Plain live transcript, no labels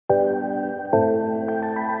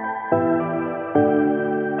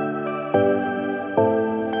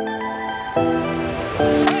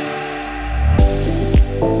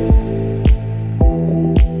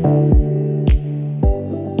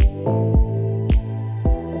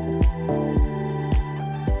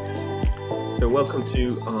welcome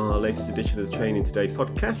to our latest edition of the Training Today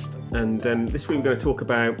podcast. And this week we're going to talk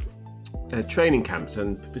about training camps,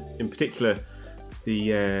 and in particular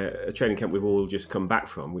the training camp we've all just come back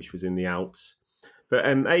from, which was in the Alps. But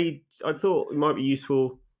I thought it might be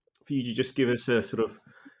useful for you to just give us a sort of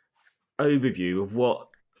overview of what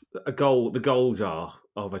the goals are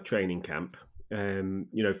of a training camp.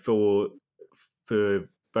 For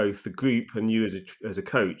both the group and you as a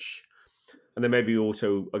coach. And then maybe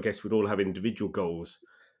also, I guess, we'd all have individual goals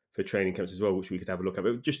for training camps as well, which we could have a look at.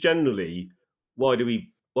 But just generally, why do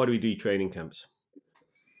we do training camps?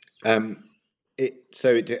 There's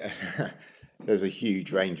a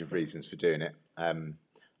huge range of reasons for doing it.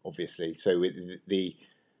 Obviously, so the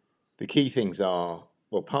key things are,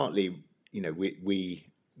 well, partly,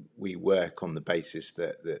 we work on the basis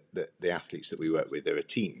that the athletes that we work with are a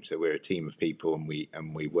team. So we're a team of people,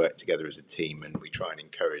 and we work together as a team, and we try and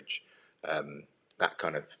encourage that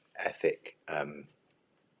kind of ethic from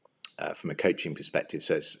a coaching perspective.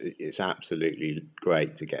 So it's absolutely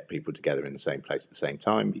great to get people together in the same place at the same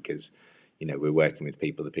time, because we're working with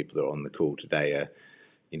people. The people that are on the call today are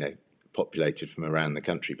populated from around the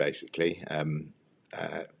country, basically.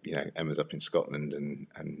 Emma's up in Scotland,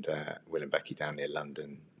 and Will and Becky down near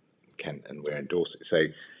London, Kent, and we're in Dorset. So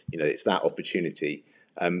it's that opportunity.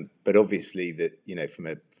 But obviously that from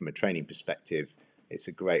a training perspective, it's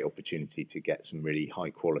a great opportunity to get some really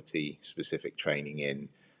high quality specific training in.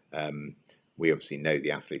 We obviously know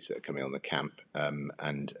the athletes that are coming on the camp,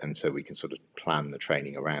 and so we can sort of plan the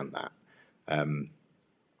training around that.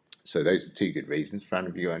 So those are two good reasons. Fran,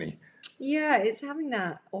 have you got any? Yeah, it's having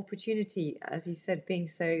that opportunity, as you said, being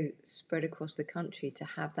so spread across the country, to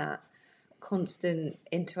have that constant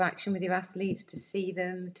interaction with your athletes, to see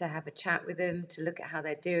them, to have a chat with them, to look at how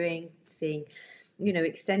they're doing, seeing,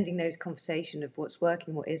 extending those conversations of what's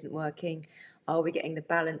working, what isn't working, are we getting the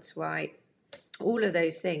balance right? All of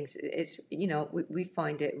those things, it's, we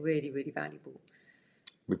find it really, really valuable.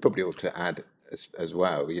 We probably ought to add as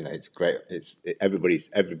well, it's great.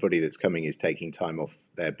 Everybody that's coming is taking time off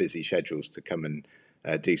their busy schedules to come and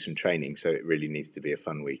do some training. So it really needs to be a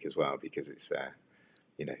fun week as well, because it's a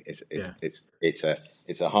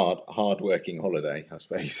hard working holiday, I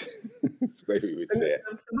suppose. That's the way we would say it.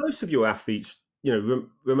 For most of your athletes,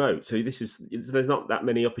 remote. So there's not that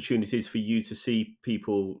many opportunities for you to see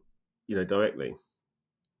people, directly.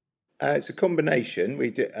 It's a combination.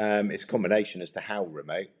 It's a combination as to how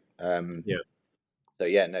remote. So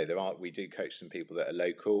we do coach some people that are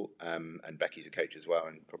local, and Becky's a coach as well,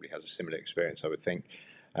 and probably has a similar experience, I would think.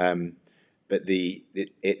 But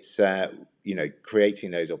it's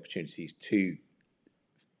creating those opportunities to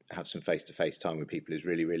have some face-to-face time with people is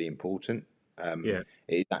really, really important.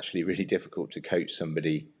 It's actually really difficult to coach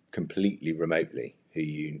somebody completely remotely who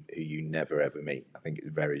you never ever meet. I think it's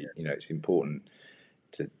very it's important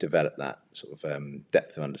to develop that sort of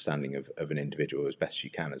depth of understanding of an individual as best you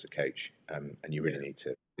can as a coach, and you really need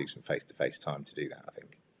to do some face-to-face time to do that, I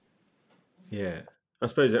think. Yeah, I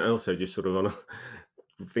suppose also just sort of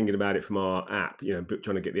thinking about it from our app,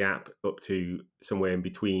 trying to get the app up to somewhere in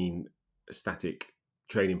between a static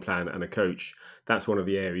training plan and a coach. That's one of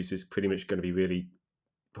the areas is pretty much going to be really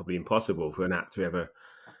probably impossible for an app to ever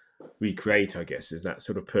recreate, I guess, is that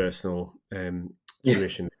sort of personal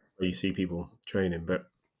tuition where you see people training. But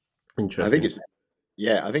interesting. I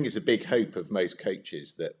think it's a big hope of most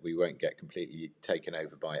coaches that we won't get completely taken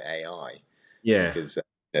over by AI. Yeah, because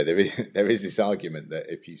there is this argument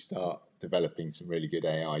that if you start developing some really good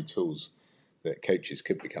AI tools, that coaches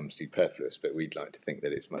could become superfluous. But we'd like to think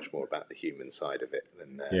that it's much more about the human side of it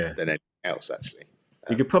than anything else. Actually,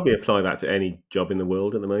 you could probably apply that to any job in the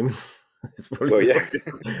world at the moment.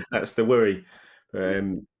 That's the worry.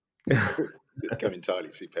 Become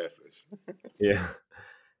entirely superfluous. Yeah.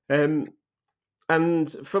 And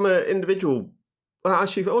from an individual, well,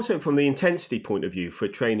 actually, also from the intensity point of view for a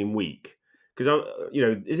training week, because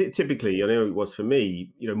is it typically? I know it was for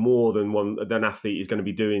me. More than an athlete is going to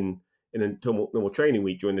be doing in a normal training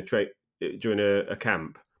week during a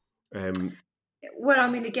camp. Well, I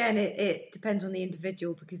mean, again, it depends on the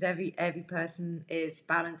individual, because every person is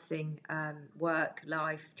balancing work,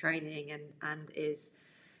 life, training, and is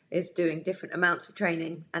doing different amounts of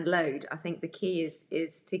training and load. I think the key is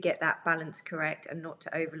to get that balance correct and not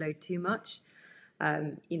to overload too much.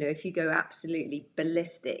 If you go absolutely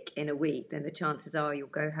ballistic in a week, then the chances are you'll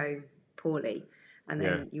go home poorly, and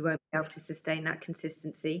then you won't be able to sustain that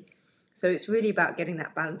consistency. So it's really about getting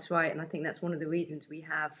that balance right, and I think that's one of the reasons we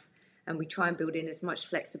have, and we try and build in as much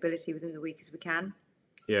flexibility within the week as we can,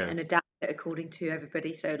 and adapt it according to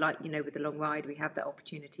everybody. So with the long ride, we have that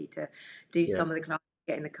opportunity to do some of the classes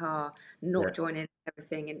get in the car, Yeah. not join in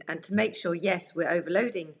everything, and to make sure, yes, we're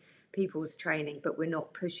overloading people's training, but we're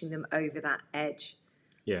not pushing them over that edge.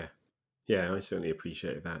 Yeah. Yeah. I certainly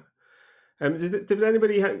appreciate that. Did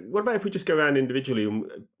anybody? What about if we just go around individually?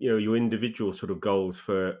 Your individual sort of goals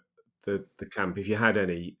for the camp, if you had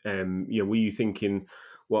any. Were you thinking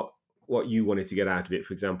what you wanted to get out of it?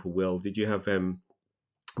 For example, Will, did you have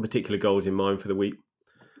particular goals in mind for the week?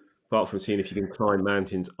 Apart from seeing if you can climb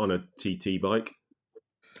mountains on a TT bike.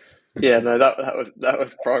 Yeah, no, that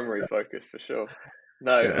was primary focus for sure.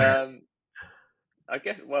 No, Yeah. I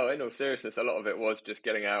guess, well, in all seriousness, a lot of it was just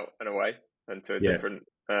getting out and away and to a Yeah.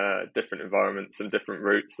 different environment, some different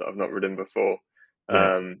routes that I've not ridden before.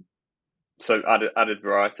 Yeah. So added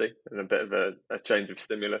variety and a bit of a change of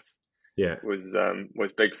stimulus Yeah.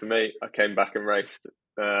 was big for me. I came back and raced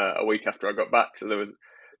a week after I got back, so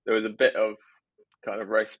there was a bit of kind of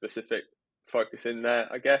race specific focus in there,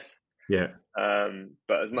 I guess. Yeah.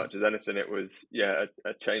 But as much as anything, it was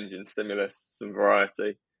a change in stimulus, some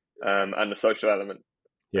variety, and the social element.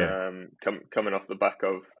 Yeah. Coming off the back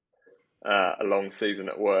of a long season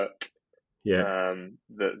at work, Yeah.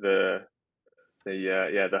 the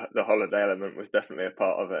holiday element was definitely a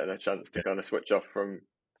part of it, and a chance to kind of switch off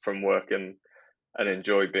from work and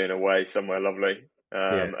enjoy being away somewhere lovely,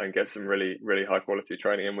 Yeah. and get some really really high quality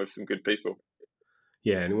training in with some good people.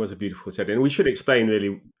 Yeah, and it was a beautiful setting. And we should explain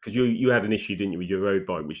really, because you had an issue, didn't you, with your road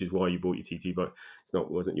bike, which is why you bought your TT bike.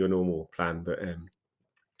 Wasn't your normal plan. But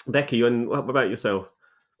Becky, and what about yourself?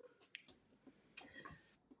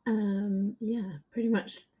 Yeah, pretty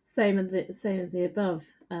much same as the above.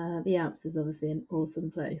 The Alps is obviously an awesome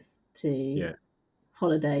place to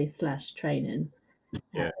holiday / training.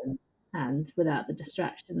 Yeah. And without the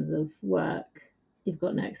distractions of work, you've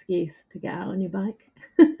got no excuse to get out on your bike.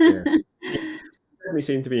 Yeah. You definitely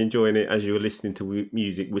seem to be enjoying it as you were listening to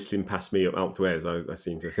music whistling past me up Alps d'Huez. I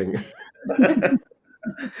seem to think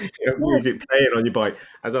music playing on your bike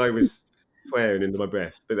as I was swearing into my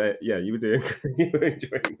breath. But you were doing, you were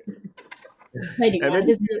enjoying it. Training ride,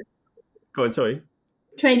 isn't it? Go on, sorry.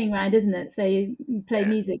 Training ride, isn't it? So you play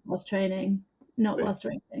music whilst training, not whilst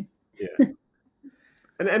racing. Yeah.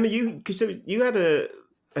 And Emma, because you had a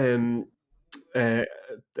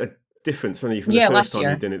difference from the first time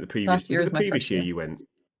you'd done it. The previous year you went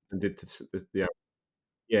and did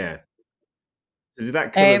yeah. So did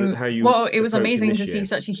that colour how you? Well, it was amazing to see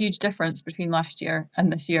such a huge difference between last year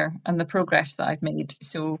and this year, and the progress that I've made.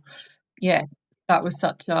 So, yeah, that was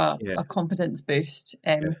such a confidence boost.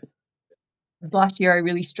 Last year, I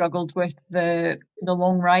really struggled with the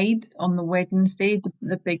long ride on the Wednesday,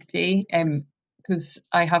 the big day, because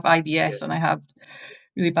I have IBS and I had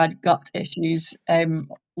really bad gut issues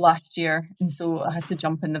last year, and so I had to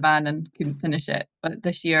jump in the van and couldn't finish it. But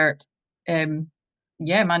this year,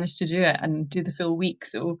 managed to do it and do the full week.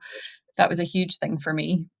 So that was a huge thing for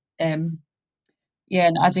me. And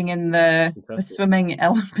adding in the swimming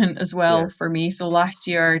element as well for me. So last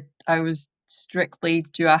year I was strictly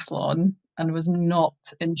duathlon and was not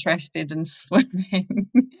interested in swimming.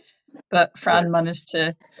 But Fran managed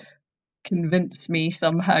to convince me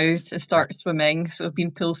somehow to start swimming. So I've been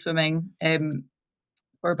pool swimming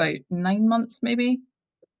for about 9 months maybe.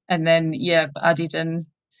 And then I've added in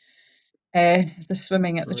the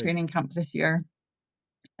swimming at the training camp this year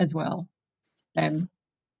as well.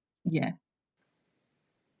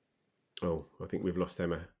 Oh, I think we've lost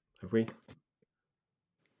Emma. Have we?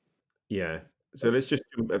 Yeah. So let's just.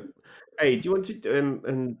 Hey, do you want to?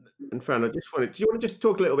 And Fran, do you want to just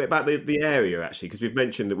talk a little bit about the area actually? Because we've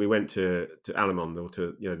mentioned that we went to Alemon or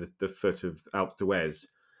to the foot of Alps d'Huez,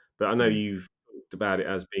 but I know you've talked about it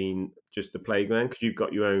as being just a playground because you've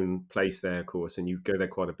got your own place there, of course, and you go there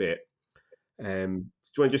quite a bit. Do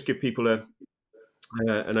you want to just give people an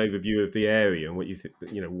overview of the area and what you think?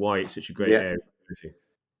 Why it's such a great area.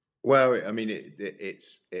 Well, I mean,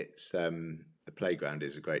 it's the playground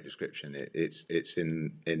is a great description. It's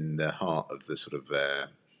in the heart of the sort of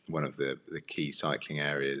one of the key cycling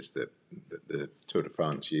areas that the Tour de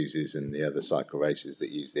France uses and the other cycle races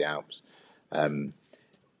that use the Alps. The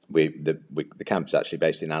camp's actually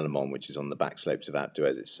based in Alemon, which is on the back slopes of Alpe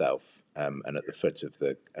d'Huez itself, and at the foot of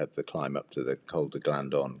the climb up to the Col de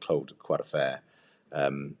Glandon, Col de Croix de Fer.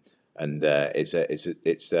 And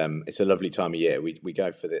it's a lovely time of year. We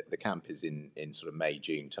go for the camp is in sort of May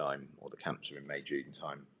June time, or the camps are in May June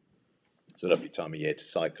time. It's a lovely time of year to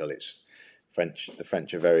cycle. It's French. The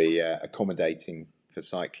French are very accommodating for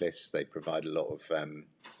cyclists. They provide a lot of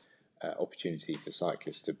opportunity for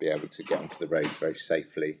cyclists to be able to get onto the roads very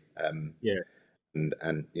safely.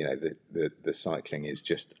 and you know the cycling is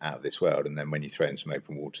just out of this world. And then when you throw in some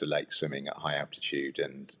open water lakes swimming at high altitude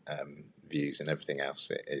and views and everything else,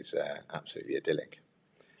 it is absolutely idyllic.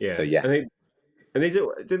 Yeah. So yeah. And is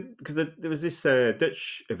it because there was this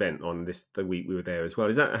Dutch event on the week we were there as well?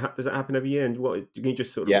 Does that happen every year? And can you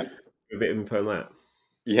just sort of a bit of info on that?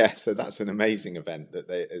 Yeah, so that's an amazing event that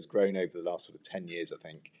has grown over the last sort of 10 years, I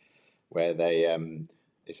think, where they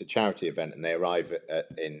it's a charity event, and they arrive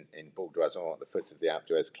in Bourg d'Oisans at the foot of the Alpe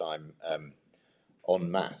d'Huez climb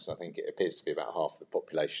en masse. I think it appears to be about half the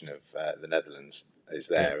population of the Netherlands is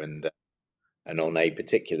there, and on a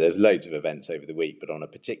particular, there's loads of events over the week, but on a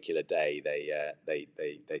particular day,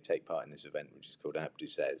 they take part in this event, which is called Alpe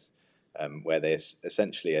d'Huez, where they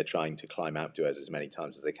essentially are trying to climb Alpe d'Huez as many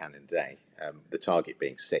times as they can in a day. The target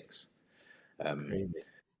being 6.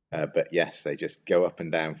 But yes, they just go up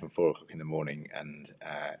and down from 4:00 in the morning, and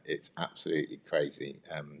it's absolutely crazy.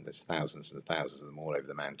 There's thousands and thousands of them all over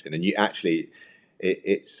the mountain, and you actually,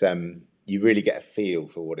 it's you really get a feel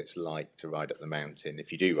for what it's like to ride up the mountain.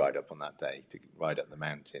 If you do ride up on that day, to ride up the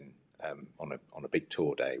mountain on a big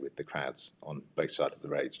tour day with the crowds on both sides of the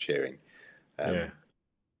roads cheering.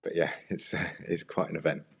 But yeah, it's quite an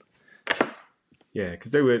event. Yeah,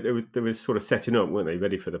 because they were sort of setting up, weren't they,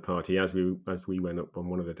 ready for the party as we went up on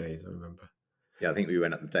one of the days, I remember. Yeah, I think we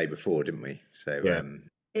went up the day before, didn't we? So yeah.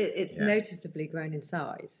 It's noticeably grown in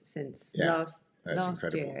size since last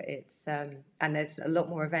incredible. year. It's and there's a lot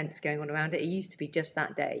more events going on around it. It used to be just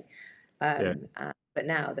that day, but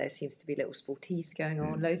now there seems to be little sporties going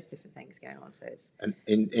on, loads of different things going on. So it's and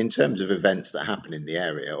in terms of events that happen in the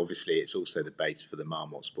area, obviously it's also the base for the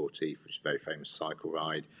Marmot Sportif, which is a very famous cycle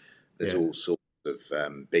ride. There's all sorts of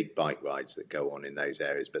big bike rides that go on in those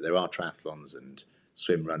areas, but there are triathlons and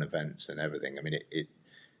swim run events and everything. I mean, it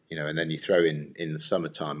you know, and then you throw in the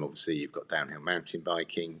summertime, obviously you've got downhill mountain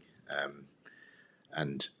biking,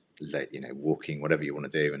 and walking, whatever you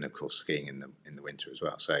want to do, and of course skiing in the winter as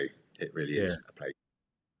well. So it really is a place.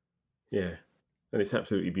 Yeah, and it's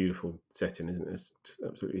absolutely beautiful setting, isn't it? It's just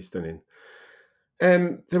absolutely stunning.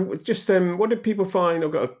 So just what did people find?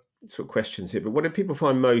 I've got sort of questions here, but what did people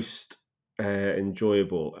find most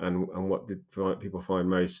enjoyable, and what did people find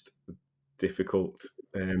most difficult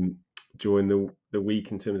during the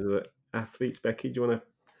week in terms of the athletes? Becky, do you want to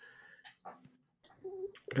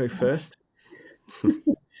go first?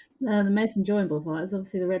 The most enjoyable part is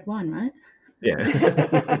obviously the red wine, right?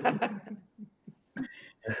 Yeah.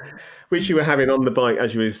 Which you were having on the bike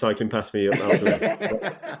as you were cycling past me up afterwards.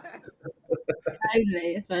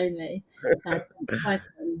 If only.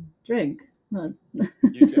 Drink. Well,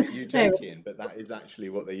 you joking, but that is actually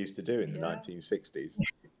what they used to do in the 1960s.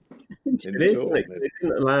 They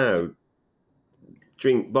didn't allow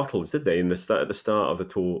drink bottles, did they? At the start of the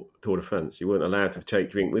Tour de France, you weren't allowed to take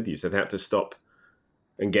drink with you, so they had to stop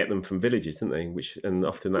and get them from villages, didn't they? And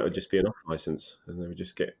often that would just be an off license, and they would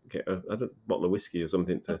just get a bottle of whiskey or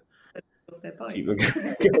something to keep them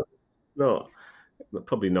going.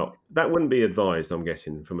 Probably not. That wouldn't be advised, I'm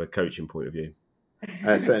guessing, from a coaching point of view.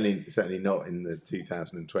 Certainly not in the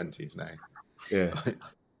 2020s now. Yeah.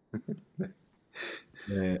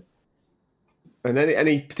 Yeah. And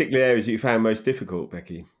any particular areas you found most difficult,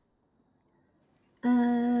 Becky?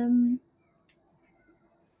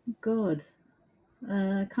 God,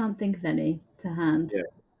 I can't think of any to hand. Yeah.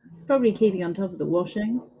 Probably keeping on top of the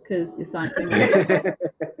washing, because you're cycling. You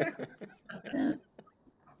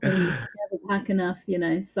never pack enough,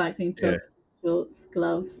 cycling tops, shorts,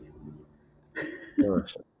 gloves.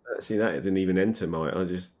 Gosh, see, that didn't even enter my. I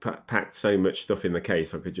just packed so much stuff in the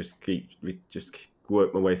case. I could just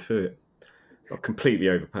work my way through it. I completely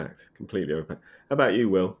overpacked. How about you,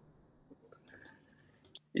 Will?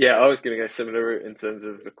 Yeah, I was going to go similar route in terms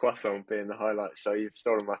of the croissant being the highlight. So you've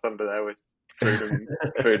stolen my thunder there with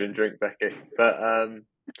food and drink, Becky. But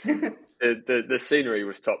the scenery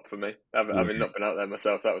was top for me. Having not been out there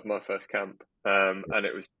myself, that was my first camp, and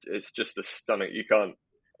it's just a stunning.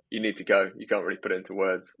 You need to go. You can't really put it into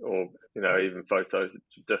words or even photos. It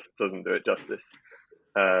just doesn't do it justice.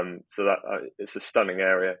 So that it's a stunning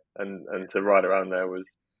area, and to ride around there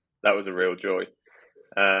was a real joy.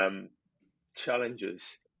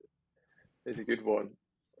 Challenges is a good one.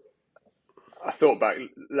 I thought back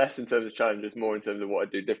less in terms of challenges, more in terms of what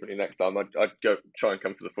I'd do differently next time. I'd go try and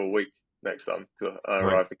come for the full week next time, because I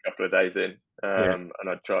arrived a couple of days in, and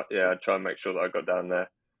I'd try and make sure that I got down there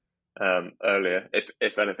earlier,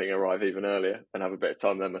 if anything, arrive even earlier and have a bit of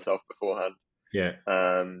time there myself beforehand. Yeah.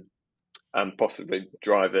 And possibly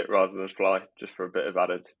drive it rather than fly, just for a bit of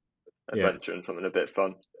added adventure and something a bit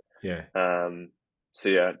fun. Yeah. So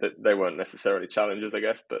they weren't necessarily challenges, I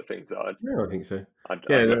guess, but things that I think so. I'd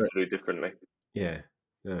look to do differently. Yeah.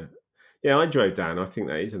 Yeah, I drove down. I think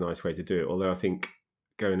that is a nice way to do it. Although I think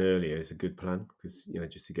going earlier is a good plan because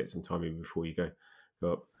just to get some time in before you go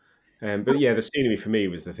up. But yeah, the scenery for me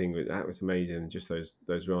was the thing that was amazing. Just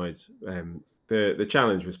those rides. The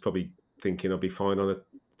challenge was probably thinking I'd be fine on a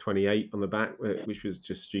 28 on the back, which was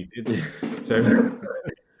just stupid. So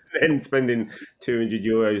then spending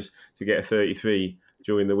 €200 to get a 33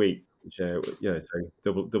 during the week, which so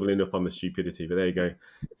doubling up on the stupidity. But there you go.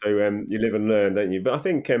 So you live and learn, don't you? But I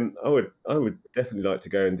think I would definitely like to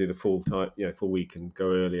go and do the full week and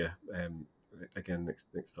go earlier again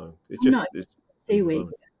next time. It's 2 week.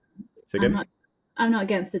 So again? I'm not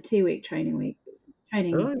against a 2-week training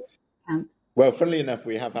camp. Well, funnily enough,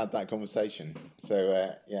 we have had that conversation.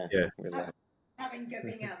 So yeah. Having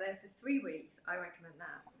being out there for 3 weeks, I recommend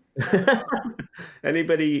that.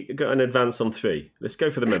 Anybody got an advance on 3? Let's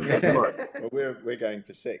go for the members. Well, we're going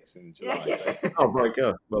for 6 in July. So. Oh my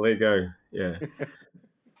god! Well, there you go. Yeah.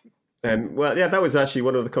 Well, yeah, that was actually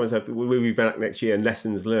one of the comments. We'll be back next year and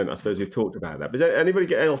lessons learned. I suppose we've talked about that. But has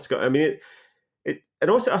anybody else got? I mean, and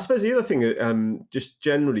also I suppose the other thing, just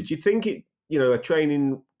generally, do you think a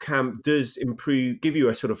training camp does give you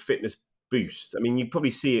a sort of fitness boost? I mean, you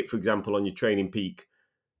probably see it, for example, on your Training Peak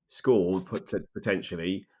score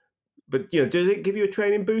potentially. But does it give you a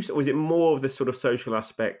training boost, or is it more of the sort of social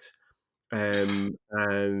aspect? And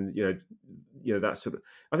that sort of.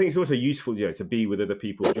 I think it's also useful, to be with other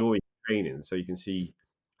people during training, so you can see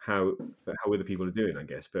how other people are doing, I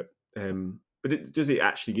guess. But does it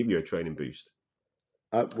actually give you a training boost?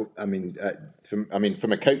 From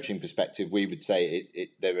a coaching perspective, we would say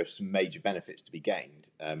there are some major benefits to be gained.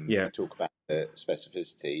 We talk about the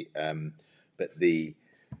specificity, but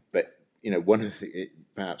one of the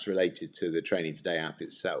perhaps related to the Training Today app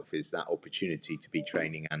itself is that opportunity to be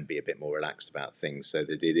training and be a bit more relaxed about things, so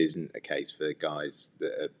that it isn't a case for guys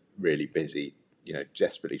that are really busy,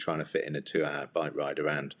 desperately trying to fit in a 2-hour bike ride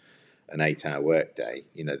around an 8-hour work day.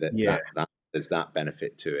 That there's that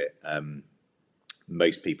benefit to it.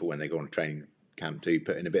 Most people, when they go on a training camp, do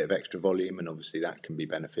put in a bit of extra volume, and obviously that can be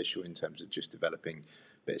beneficial in terms of just developing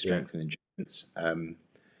a bit of strength and endurance.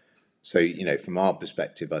 So from our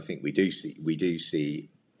perspective, I think we do see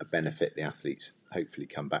a benefit. The athletes hopefully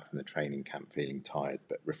come back from the training camp feeling tired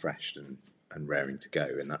but refreshed and raring to go,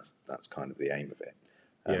 and that's kind of the aim of it.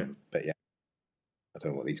 But yeah, I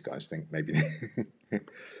don't know what these guys think. Maybe.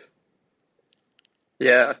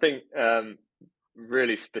 Yeah, I think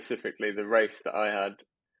really specifically the race that I had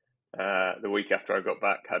the week after I got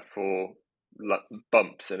back had 4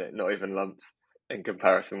 bumps in it, not even lumps, in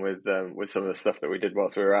comparison with some of the stuff that we did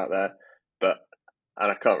whilst we were out there.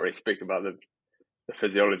 And I can't really speak about the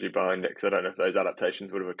physiology behind it, because I don't know if those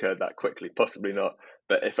adaptations would have occurred that quickly. Possibly not.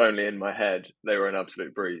 But if only in my head, they were an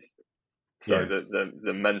absolute breeze. So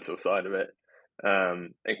the mental side of it,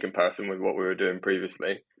 in comparison with what we were doing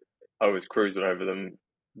previously, I was cruising over them,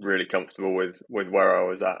 really comfortable with where I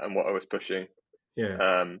was at and what I was pushing.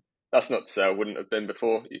 That's not to say I wouldn't have been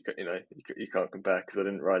before. You can't compare, because I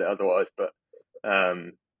didn't ride it otherwise. But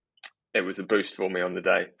it was a boost for me on the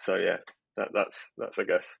day. So yeah, that's I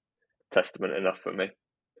guess testament enough for me.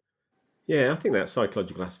 Yeah, I think that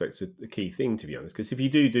psychological aspect's a key thing, to be honest. Because if you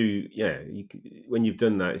do, when you've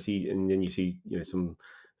done that, it's easy, and then you see, some of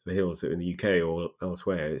the hills in the UK or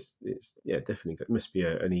elsewhere, it's definitely it must be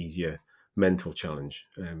an easier mental challenge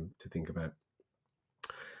to think about.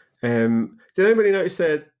 Did anybody notice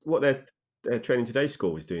what their Training Today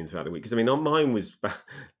score was doing throughout the week? Because I mean, mine was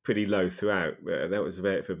pretty low throughout. That was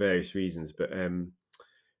for various reasons. But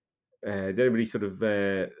did anybody sort of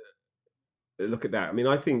look at that? I mean,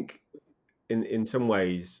 I think in some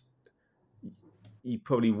ways you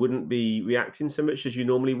probably wouldn't be reacting so much as you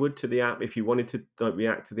normally would to the app if you wanted to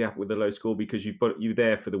react to the app with a low score, because you're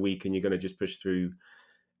there for the week and you're going to just push through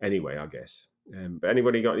anyway, I guess. But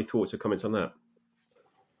anybody got any thoughts or comments on that?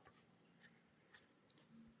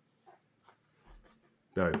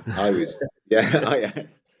 No. I was,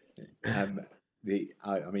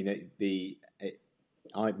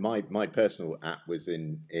 my personal app was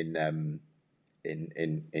in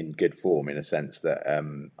good form, in a sense that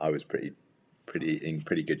I was in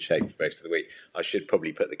pretty good shape for most of the week. I should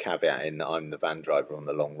probably put the caveat in that I'm the van driver on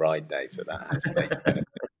the long ride day, so that has a major benefit.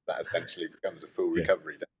 That essentially becomes a full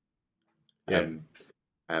recovery day.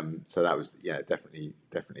 So that was definitely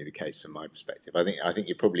the case from my perspective. I think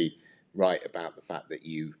you're probably right about the fact that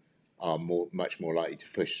you are much more likely to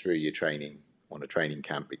push through your training on a training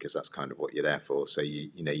camp, because that's kind of what you're there for. So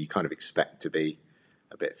you kind of expect to be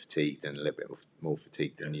a bit fatigued and a little bit more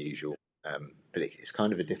fatigued than usual. But it's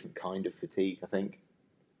kind of a different kind of fatigue, I think.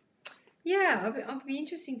 Yeah, it'll be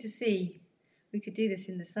interesting to see we could do this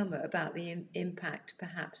in the summer about the impact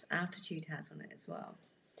perhaps altitude has on it as well.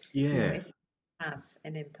 Yeah. You know, if it have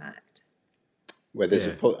an impact. Well, there's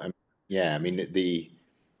I mean,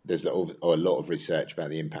 there's a lot of research about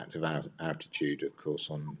the impact of altitude, of course,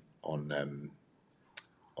 on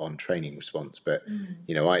training response. But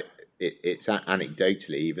you know, it's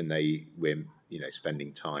anecdotally, even though we're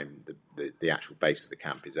spending time, the actual base for the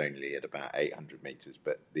camp is only at about 800 meters,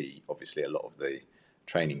 but obviously a lot of the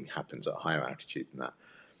training happens at higher altitude than that.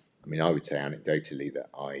 I mean, I would say anecdotally that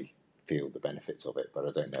I feel the benefits of it, but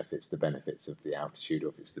I don't know if it's the benefits of the altitude or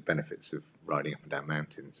if it's the benefits of riding up and down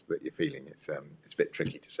mountains that you're feeling. It's a bit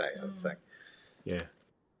tricky to say, I would say. Yeah.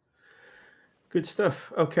 Good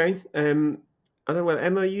stuff. Okay. I don't know whether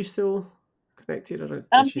Emma, are you still connected?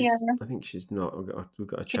 I think she's not. We've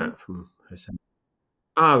got a chat from herself.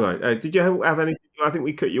 Right. Did you have anything? I think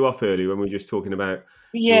we cut you off earlier when we were just talking about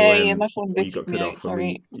my phone you got booted me cut out, off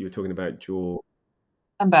sorry. you were talking about your.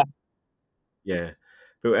 I'm back. Yeah,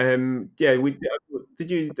 but is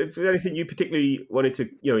there anything you particularly wanted to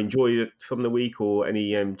enjoy from the week, or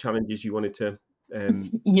any challenges you wanted to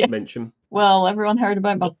mention? Well, everyone heard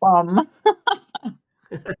about my bum.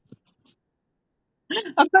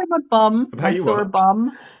 I've got my bum, my sore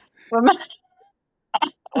bum.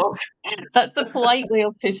 That's the polite way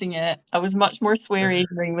of putting it. I was much more sweary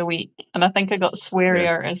during the week, and I think I got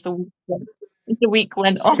swearier as the week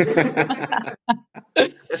went on.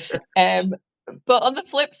 But on the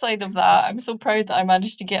flip side of that, I'm so proud that I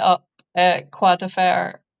managed to get up Croix de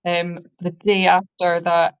Fer the day after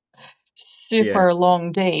that super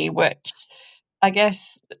long day, which I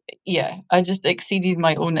guess, I just exceeded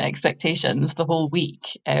my own expectations the whole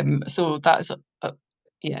week. So that's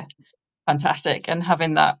fantastic, and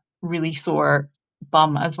having that really sore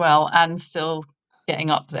bum as well, and still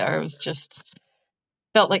getting up there, it was just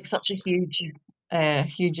felt like such a huge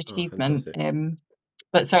achievement.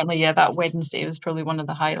 But certainly, that Wednesday was probably one of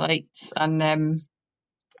the highlights, and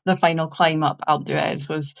the final climb up Alpe d'Huez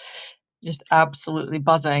was just absolutely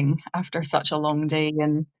buzzing after such a long day,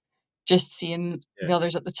 and just seeing the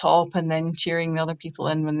others at the top and then cheering the other people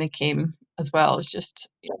in when they came as well. It's just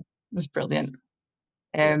it was brilliant.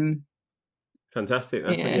 Fantastic.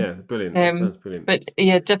 That's brilliant. That sounds brilliant. But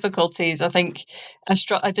difficulties. I think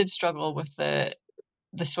I did struggle with the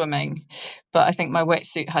swimming, but I think my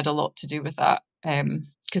wetsuit had a lot to do with that.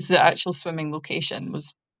 Because the actual swimming location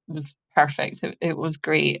was perfect. It was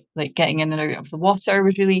great. Like, getting in and out of the water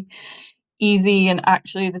was really easy, and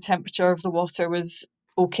actually the temperature of the water was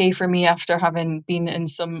okay for me after having been in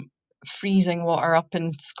some freezing water up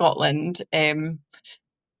in Scotland.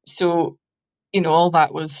 So all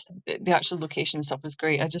that was, the actual location stuff was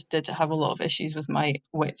great. I just did have a lot of issues with my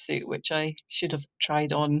wetsuit, which I should have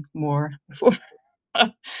tried on more before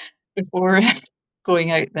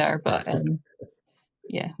going out there. But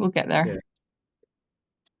we'll get there.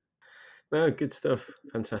 No, good stuff.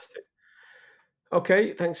 Fantastic.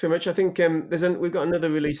 Okay, thanks very much. I think we've got another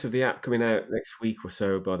release of the app coming out next week or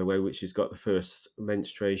so, by the way, which has got the first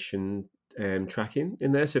menstruation tracking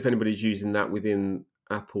in there. So if anybody's using that within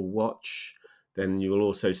Apple Watch, then you will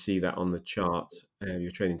also see that on the chart,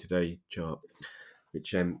 your Training Today chart.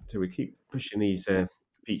 Which so we keep pushing these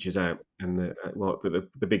features out, and but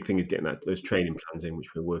the big thing is getting those training plans in,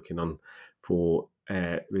 which we're working on for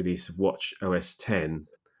release of Watch OS 10.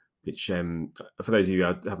 Which for those of you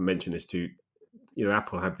I haven't mentioned this to.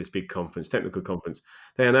 Apple had this big technical conference.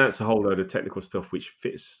 They announced a whole load of technical stuff which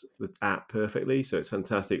fits the app perfectly. So it's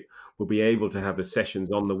fantastic. We'll be able to have the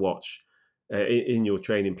sessions on the watch in your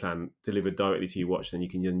training plan delivered directly to your watch. Then you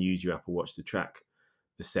can then use your Apple Watch to track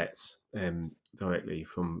the sets directly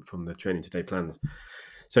from the Training Today plans.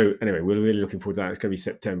 So anyway, we're really looking forward to that. It's going to be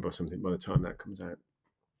September or something by the time that comes out.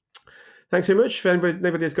 Thanks very much. If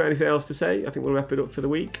anybody's got anything else to say, I think we'll wrap it up for the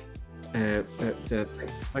week.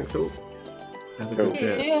 Thanks all. Have a good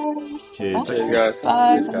Cheers. Cheers. Thank you guys.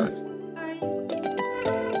 Bye. Cheers, guys.